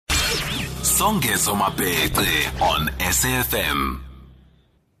Songezo Mapete on SAFM.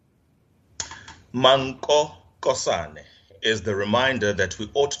 Mankokosane is the reminder that we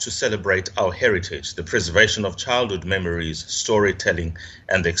ought to celebrate our heritage, the preservation of childhood memories, storytelling,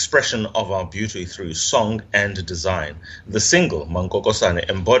 and the expression of our beauty through song and design. The single, Mankokosane,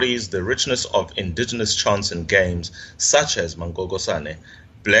 embodies the richness of indigenous chants and games such as Mankokosane,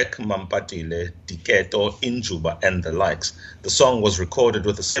 Black Mampatile, Diketo, Injuba, and the likes. The song was recorded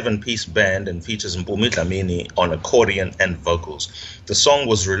with a 7-piece band and features Mpumi Dhlamini on accordion and vocals. The song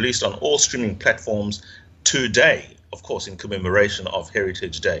was released on all streaming platforms today, of course, in commemoration of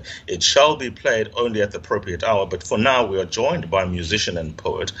Heritage Day. It shall be played only at the appropriate hour, but for now we are joined by musician and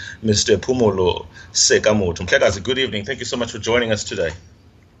poet, Mr. Phomolo Sekamotho. Mhlekazi, good evening. Thank you so much for joining us today.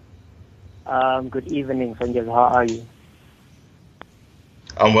 Good evening, Sanjay. How are you?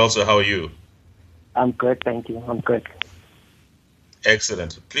 I'm well, sir. How are you? I'm good, thank you. I'm good.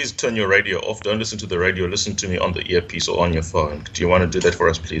 Excellent. Please turn your radio off. Don't listen to the radio. Listen to me on the earpiece or on your phone. Do you want to do that for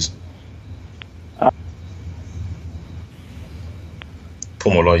us, please?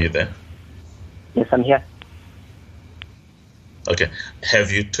 Phomolo, are you there? Yes, I'm here. Okay.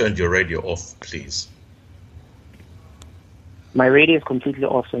 Have you turned your radio off, please? My radio is completely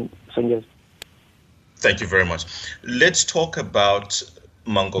off, Sanjay. Thank you very much. Let's talk about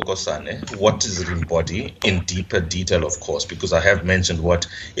Mankokosane. What does it embody in deeper detail, of course, because I have mentioned what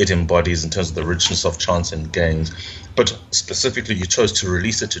it embodies in terms of the richness of chants and games. But specifically, you chose to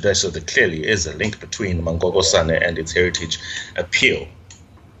release it today, so there clearly is a link between Mankokosane and its heritage appeal.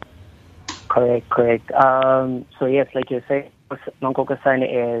 Correct. So yes, like you say, Mankokosane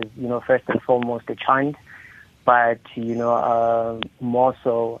is, first and foremost a chant, but, more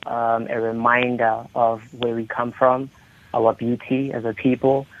so a reminder of where we come from, our beauty as a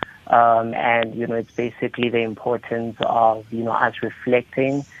people, and, it's basically the importance of, us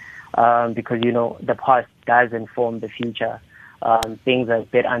reflecting, because, the past does inform the future. Things are a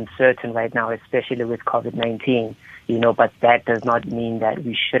bit uncertain right now, especially with COVID-19, but that does not mean that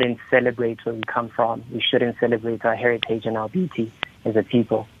we shouldn't celebrate where we come from. We shouldn't celebrate our heritage and our beauty as a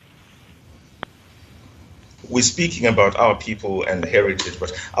people. We're speaking about our people and heritage,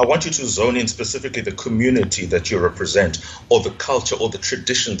 but I want you to zone in specifically the community that you represent, or the culture or the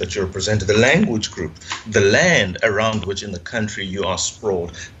tradition that you represent, the language group, the land around which in the country you are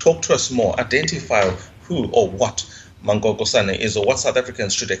sprawled. Talk to us more. Identify who or what Mankokosane is, or what South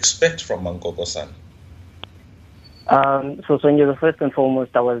Africans should expect from Mankokosane. So Sonia, first and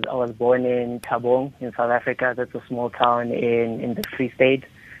foremost, I was born in Tabong in South Africa. That's a small town in the Free State.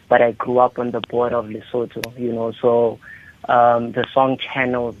 But I grew up on the border of Lesotho, so the song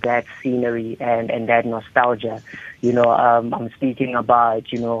channels that scenery and that nostalgia. I'm speaking about,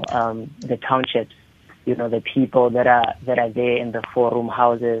 the townships, the people that are there in the 4-room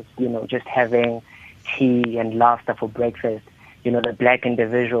houses, just having tea and laughter for breakfast. The black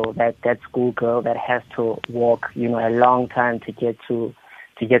individual, that schoolgirl that has to walk, a long time to get to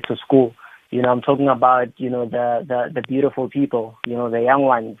school. I'm talking about, the beautiful people, the young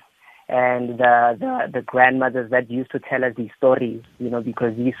ones, and the grandmothers that used to tell us these stories,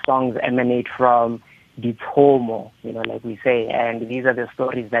 because these songs emanate from the Phomolo, like we say, and these are the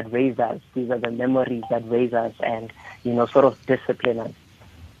stories that raise us. These are the memories that raise us and, sort of discipline us.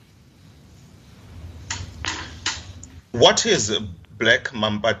 What is Black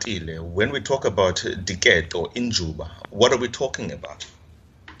Mampatile? When we talk about diketo or injuba, what are we talking about?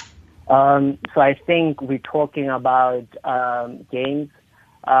 So I think we're talking about games,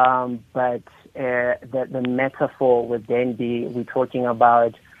 but the metaphor would then be we're talking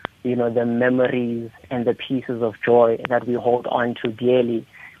about, the memories and the pieces of joy that we hold on to dearly,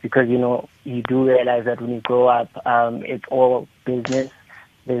 because, you do realize that when you grow up, it's all business.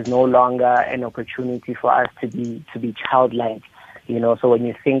 There's no longer an opportunity for us to be childlike, So when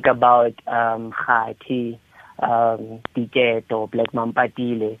you think about Khati, diketo, Black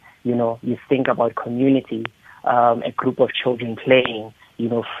Mampatile, you think about community, a group of children playing,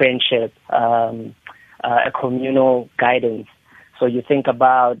 friendship, a communal guidance. So you think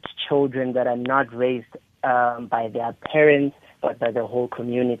about children that are not raised by their parents, but by the whole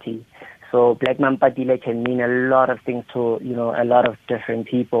community. So Black Mampatile can mean a lot of things to, a lot of different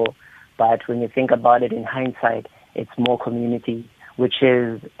people. But when you think about it in hindsight, it's more community, which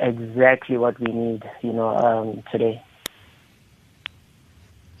is exactly what we need, today.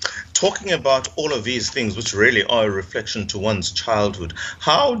 talking about all of these things, which really are a reflection to one's childhood,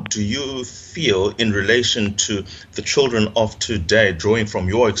 how do you feel in relation to the children of today, drawing from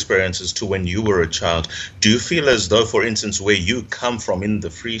your experiences to when you were a child? Do you feel as though, for instance, where you come from in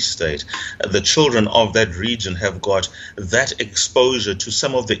the Free State, the children of that region have got that exposure to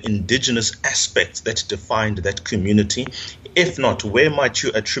some of the indigenous aspects that defined that community? If not, where might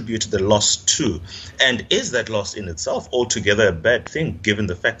you attribute the loss to? And is that loss in itself altogether a bad thing, given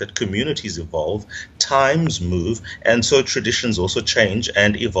the fact that communities evolve, times move, and so traditions also change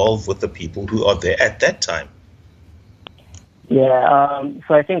and evolve with the people who are there at that time? Yeah,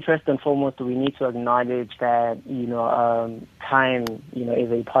 so I think first and foremost, we need to acknowledge that, time,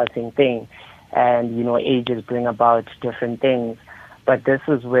 is a passing thing, and, ages bring about different things. But this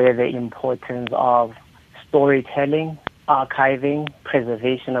is where the importance of storytelling, archiving,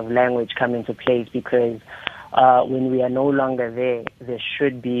 preservation of language come into place, because when we are no longer there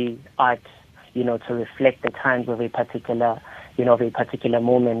should be art, to reflect the times of a particular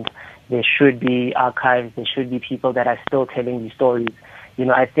moment. There should be archives. There should be people that are still telling these stories.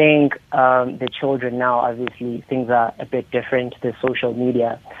 I think the children now, obviously, things are a bit different. There's social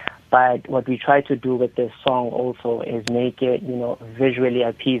media. But what we try to do with this song also is make it, visually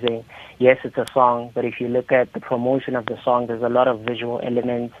appeasing. Yes, it's a song, but if you look at the promotion of the song, there's a lot of visual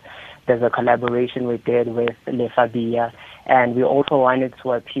elements. There's a collaboration we did with Le Fabia, and we also wanted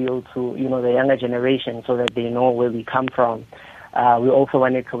to appeal to, the younger generation so that they know where we come from. We also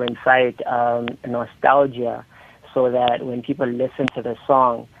wanted to incite nostalgia so that when people listen to the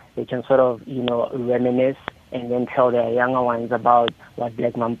song, they can sort of, reminisce and then tell their younger ones about what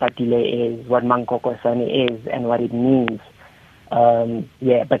Black Mampatile is, what Mankokosane is, and what it means.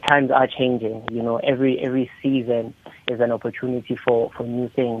 But times are changing. Every season is an opportunity for new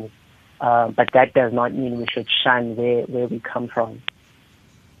things. But that does not mean we should shun where we come from.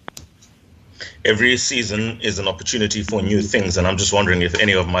 Every season is an opportunity for new things, and I'm just wondering if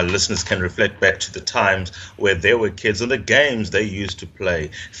any of my listeners can reflect back to the times where they were kids and the games they used to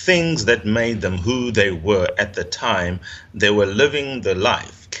play, things that made them who they were at the time. They were living the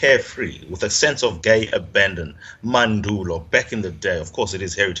life carefree with a sense of gay abandon, mandulo, back in the day. Of course, it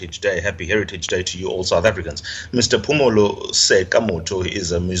is Heritage Day. Happy Heritage Day to you all South Africans. Mr. Phomolo Sekamotho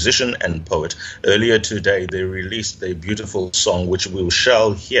is a musician and poet. Earlier today, they released their beautiful song, which we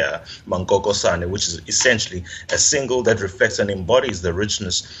shall hear, Mankokosane, which is essentially a single that reflects and embodies the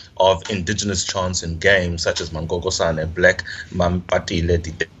richness of indigenous chants and games such as Mankokosane, Black Mampatile,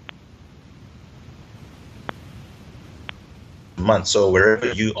 diketo. Month. So wherever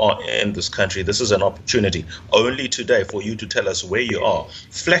you are in this country, this is an opportunity only today for you to tell us where you are.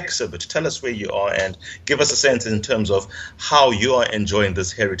 Flex a bit, tell us where you are, and give us a sense in terms of how you are enjoying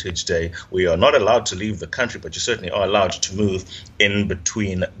this Heritage Day. We are not allowed to leave the country, but you certainly are allowed to move in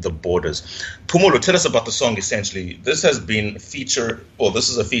between the borders. Phomolo, tell us about the song. Essentially, this is a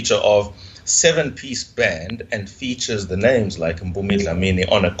feature of 7-piece band and features the names like Mpumi Dhlamini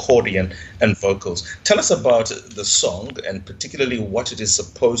on accordion and vocals. Tell us about the song and particularly what it is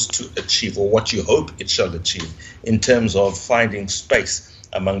supposed to achieve, or what you hope it shall achieve, in terms of finding space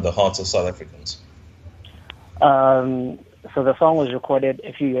among the hearts of South Africans. So the song was recorded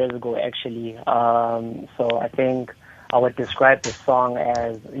a few years ago, actually. So I think I would describe the song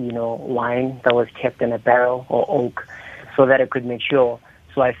as, wine that was kept in a barrel or oak so that it could mature.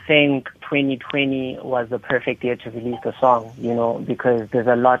 So I think 2020 was the perfect year to release the song, because there's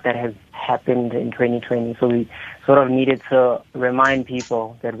a lot that has happened in 2020. So we sort of needed to remind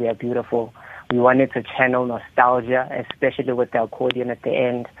people that we are beautiful. We wanted to channel nostalgia, especially with the accordion at the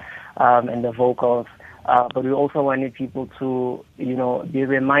end and the vocals. But we also wanted people to, be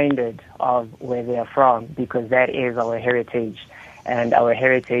reminded of where they are from, because that is our heritage. And our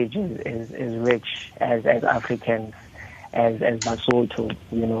heritage is rich as Africans, as Basotho,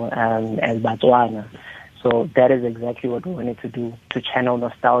 as Botswana. So that is exactly what we wanted to do, to channel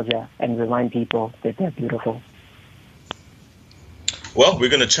nostalgia and remind people that they're beautiful. Well, we're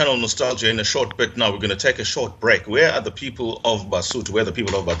going to channel nostalgia in a short bit now. We're going to take a short break. Where are the people of Basotho? Where are the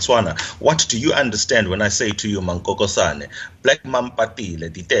people of Botswana? What do you understand when I say to you, Mankokosane, Black Mampatile,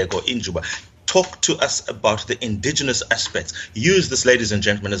 diketo, injuba? Talk to us about the indigenous aspects. Use this, ladies and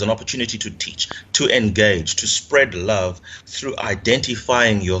gentlemen, as an opportunity to teach, to engage, to spread love through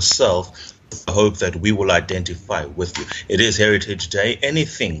identifying yourself. I hope that we will identify with you. It is Heritage Day.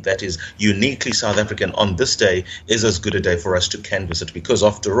 Anything that is uniquely South African on this day is as good a day for us to canvass it, because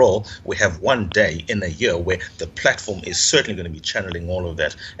after all, we have one day in a year where the platform is certainly going to be channeling all of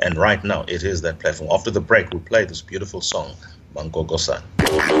that. And right now, it is that platform. After the break, we'll play this beautiful song, Mankokosane.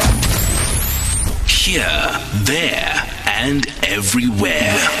 Here, there, and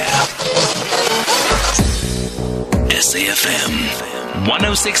everywhere. SAFM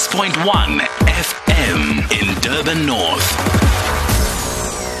 106.1 FM in Durban North.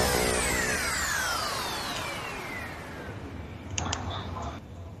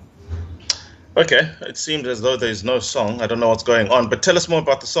 Okay, it seems as though there's no song. I don't know what's going on, but tell us more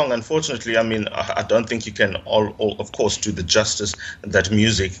about the song. Unfortunately, I mean, I don't think you can, of course, do the justice that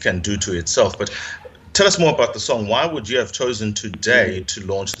music can do to itself. But tell us more about the song. Why would you have chosen today to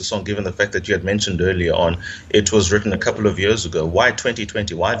launch the song, given the fact that you had mentioned earlier on it was written a couple of years ago? Why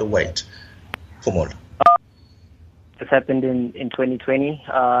 2020? Why the wait? Phomolo. This happened in 2020,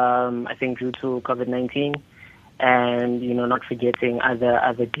 I think due to COVID-19. And, not forgetting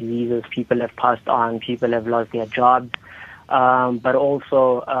other diseases. People have passed on, people have lost their jobs, but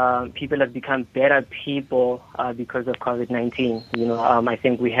also people have become better people because of COVID-19. I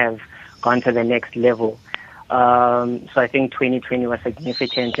think we have gone to the next level. So I think 2020 was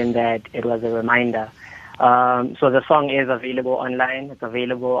significant in that it was a reminder. So the song is available online. It's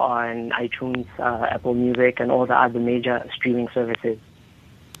available on iTunes, Apple Music, and all the other major streaming services.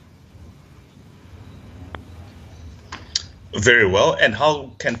 Very well. And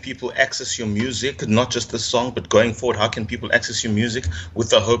how can people access your music? Not just the song, but going forward, how can people access your music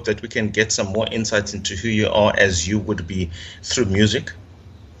with the hope that we can get some more insights into who you are as you would be through music?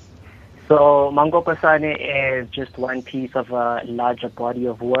 So Mankokosane is just one piece of a larger body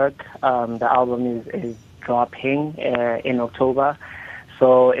of work. The album is dropping in October.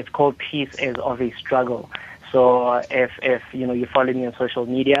 So it's called Peace is of a Struggle. So if you follow me on social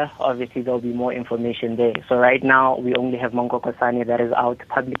media, obviously there'll be more information there. So right now we only have Mankokosane that is out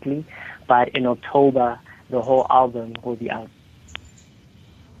publicly, but in October the whole album will be out.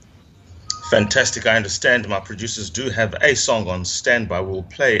 Fantastic. I understand my producers do have a song on standby. We'll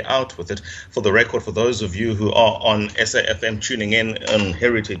play out with it. For the record, for those of you who are on SAFM tuning in on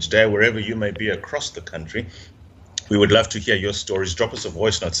Heritage Day, wherever you may be across the country, we would love to hear your stories. Drop us a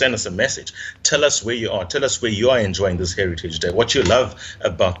voice note. Send us a message. Tell us where you are. Tell us where you are enjoying this Heritage Day. What you love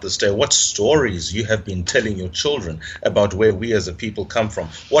about this day. What stories you have been telling your children about where we as a people come from.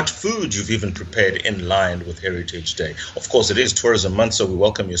 What food you've even prepared in line with Heritage Day. Of course, it is Tourism Month, so we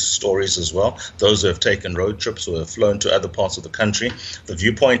welcome your stories as well. Those who have taken road trips or have flown to other parts of the country. The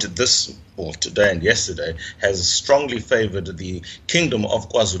viewpoint today and yesterday has strongly favored the Kingdom of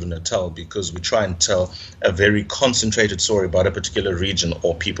KwaZulu-Natal because we try and tell a very concentrated story about a particular region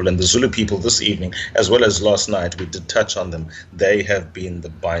or people. And the Zulu people this evening, as well as last night, we did touch on them. They have been the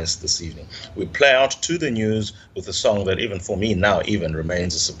bias this evening. We play out to the news with a song that even for me now even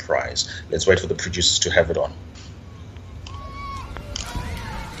remains a surprise. Let's wait for the producers to have it on.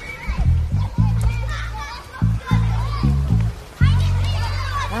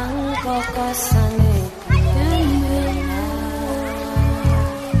 Mankokosane